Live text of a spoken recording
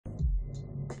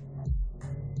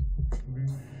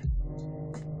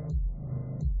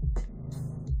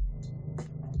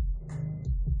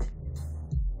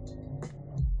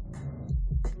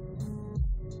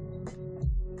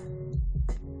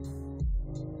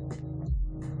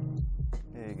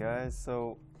Guys,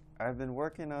 so I've been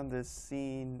working on this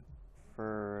scene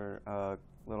for a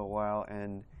little while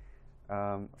and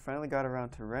finally got around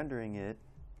to rendering it,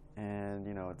 and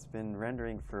it's been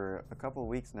rendering for a couple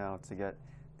weeks now to get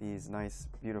these nice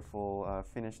beautiful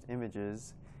finished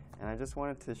images, and I just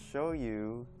wanted to show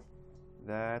you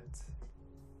that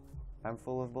I'm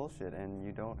full of bullshit and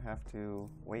you don't have to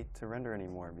wait to render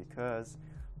anymore because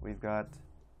we've got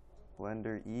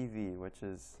Blender Eevee, which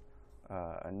is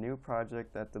a new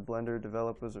project that the Blender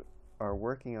developers are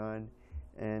working on,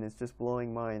 and it's just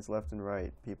blowing minds left and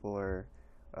right. People are,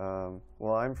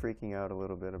 well, I'm freaking out a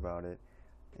little bit about it,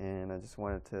 and I just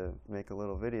wanted to make a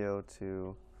little video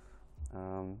to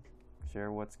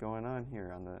share what's going on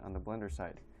here on the Blender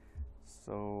side.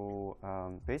 So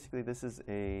basically, this is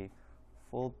a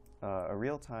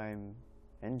real-time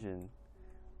engine,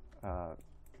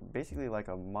 basically like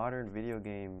a modern video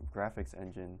game graphics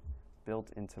engine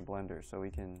built into Blender, so we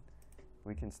can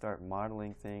start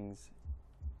modeling things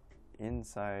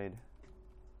inside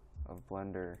of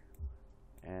Blender,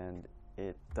 and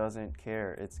it doesn't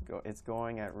care. It's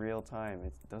going at real time.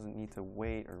 It doesn't need to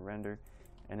wait or render,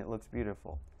 and it looks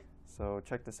beautiful. So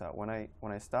check this out. When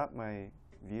I stop my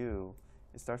view,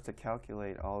 it starts to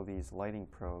calculate all these lighting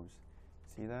probes.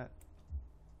 See that?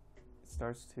 It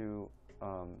starts to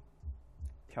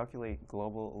calculate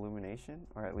global illumination,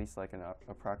 or at least like an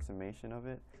approximation of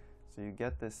it. So you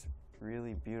get this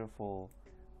really beautiful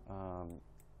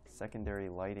secondary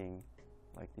lighting,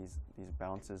 like these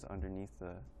bounces underneath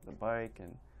the bike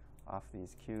and off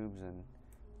these cubes, and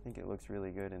I think it looks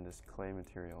really good in this clay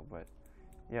material. But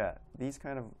yeah, these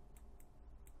kind of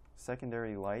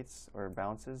secondary lights or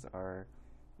bounces are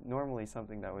normally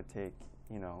something that would take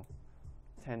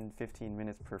 10-15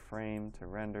 minutes per frame to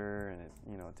render, and it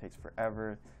takes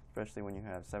forever, especially when you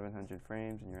have 700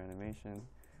 frames in your animation.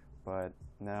 But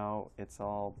now it's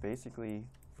all basically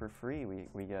for free.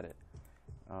 We get it,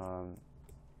 and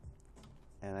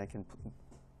I can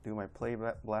do my play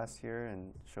blast here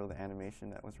and show the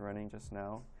animation that was running just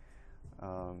now.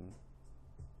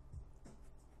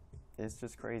 It's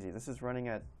just crazy. This is running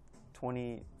at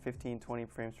 15, 20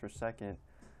 frames per second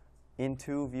in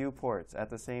 2 viewports at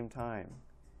the same time.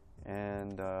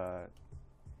 And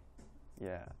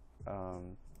yeah, oh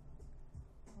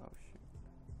shoot.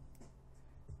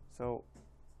 So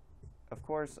of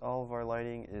course all of our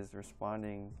lighting is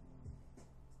responding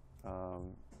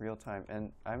real time,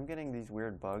 and I'm getting these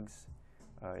weird bugs.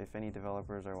 If any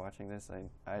developers are watching this,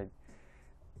 I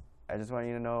just want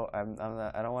you to know I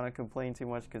don't want to complain too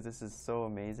much because this is so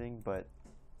amazing, but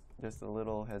just a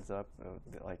little heads up,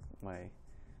 like my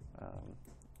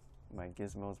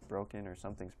gizmo's broken or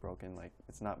something's broken, like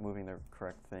it's not moving the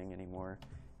correct thing anymore,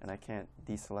 and I can't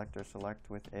deselect or select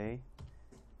with A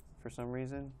for some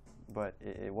reason, but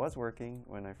it was working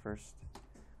when I first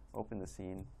opened the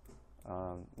scene.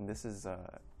 And this is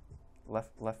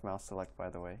left mouse select, by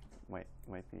the way.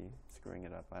 Might be screwing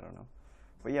it up, I don't know.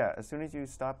 But yeah, as soon as you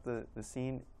stop the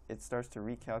scene, it starts to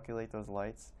recalculate those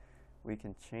lights. We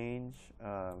can change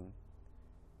the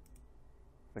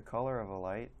color of a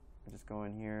light. Just go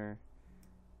in here,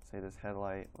 say this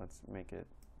headlight, let's make it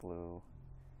blue.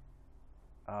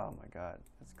 Oh my god,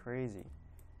 that's crazy.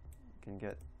 You can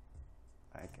get,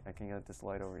 I can get this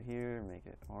light over here, make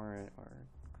it orange or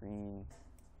green,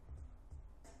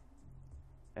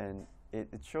 and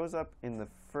it shows up in the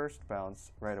first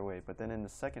bounce right away, but then in the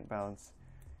second bounce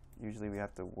usually we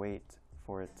have to wait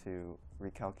for it to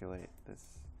recalculate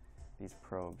these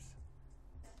probes.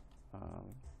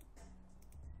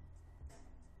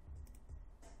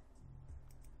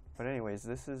 But anyways,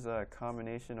 this is a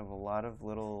combination of a lot of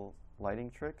little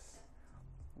lighting tricks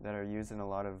that are used in a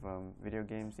lot of video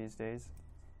games these days,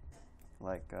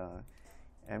 like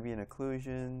ambient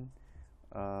occlusion,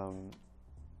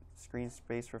 screen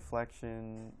space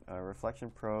reflection,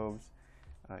 reflection probes,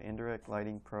 indirect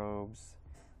lighting probes,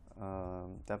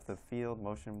 depth of field,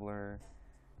 motion blur,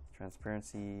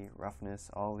 transparency,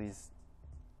 roughness, all these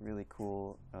really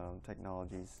cool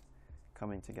technologies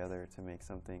coming together to make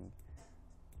something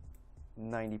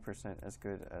 90% as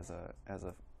good as a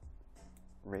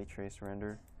ray trace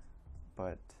render,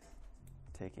 but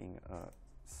taking a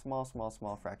small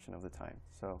fraction of the time.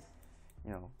 So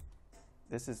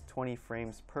this is 20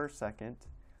 frames per second,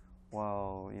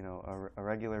 while a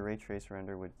regular ray trace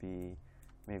render would be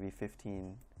maybe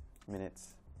 15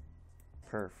 minutes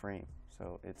per frame.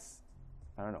 So it's,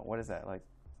 I don't know, what is that, like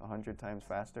 100 times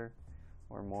faster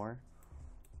or more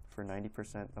for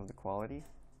 90% of the quality.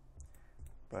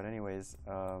 But anyways,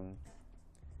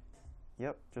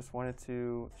 yep, just wanted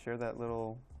to share that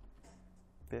little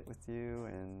bit with you,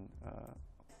 and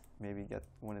maybe get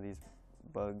one of these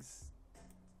bugs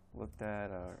looked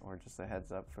at, or just a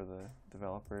heads up for the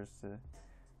developers to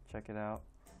check it out.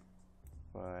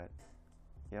 But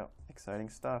yep, exciting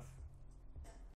stuff.